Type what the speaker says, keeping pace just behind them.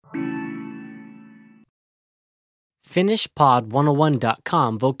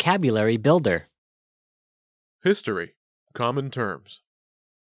FinishPod101.com Vocabulary Builder. History. Common terms.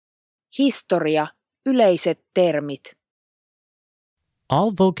 Historia, yleiset termit.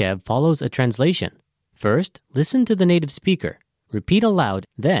 All vocab follows a translation. First, listen to the native speaker. Repeat aloud,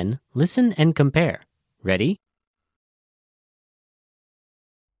 then listen and compare. Ready?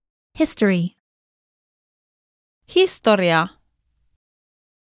 History. Historia.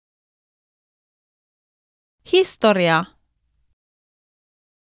 Historia.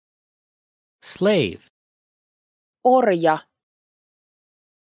 Slave. Orja.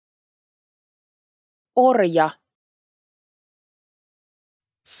 Orja.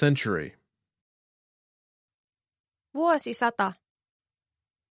 Century. Vuosisata.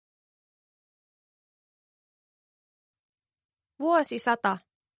 Vuosisata.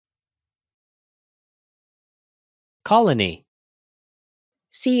 Colony.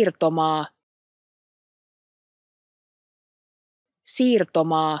 Siirtomaa.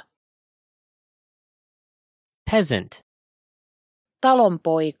 Siirtomaa. Peasant.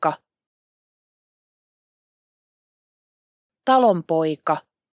 Talonpoika. Talonpoika.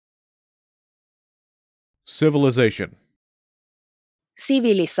 Civilization.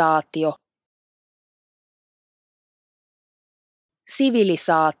 Sivilisaatio.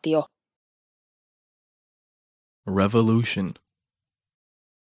 Sivilisaatio. Revolution.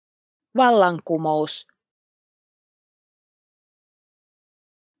 Vallankumous.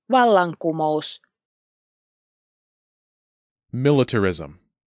 Vallankumous. Militarism.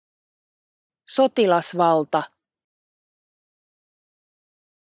 Sotilasvalta.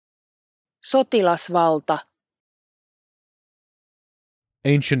 Sotilasvalta.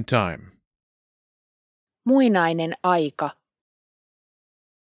 Ancient time. Muinainen aika.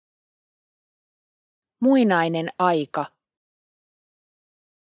 Muinainen aika.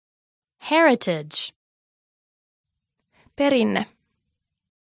 Heritage. Perinne.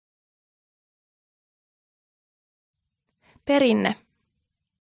 Perinne.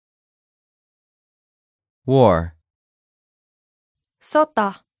 War.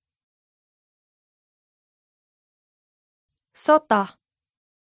 Sota. Sota.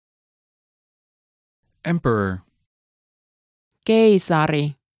 Emperor.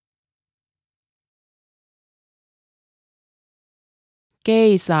 Keisari.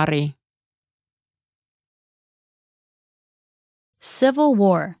 Keisari. Civil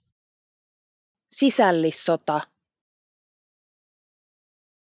War. Sisällissota.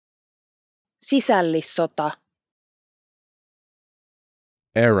 Sisällissota.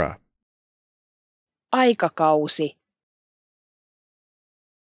 Era. Aikakausi.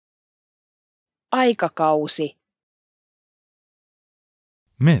 Aikakausi.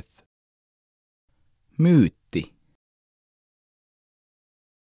 Myth. Myytti.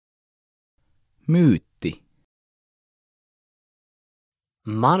 Myytti.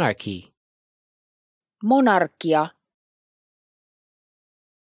 Monarchy. Monarkia.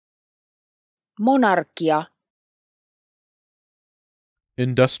 Monarkia.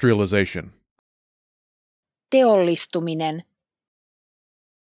 Industrialization. Teollistuminen.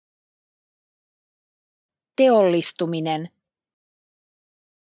 Teollistuminen.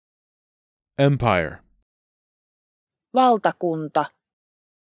 Empire. Valtakunta.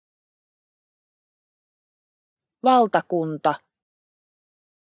 Valtakunta.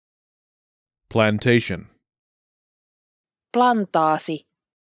 Plantation. Plantaasi.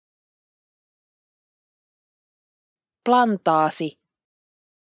 Plantaasi.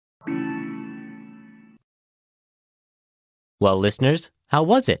 Well, listeners, how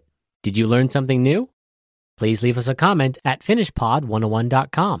was it? Did you learn something new? Please leave us a comment at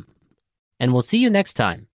FinishPod101.com. And we'll see you next time.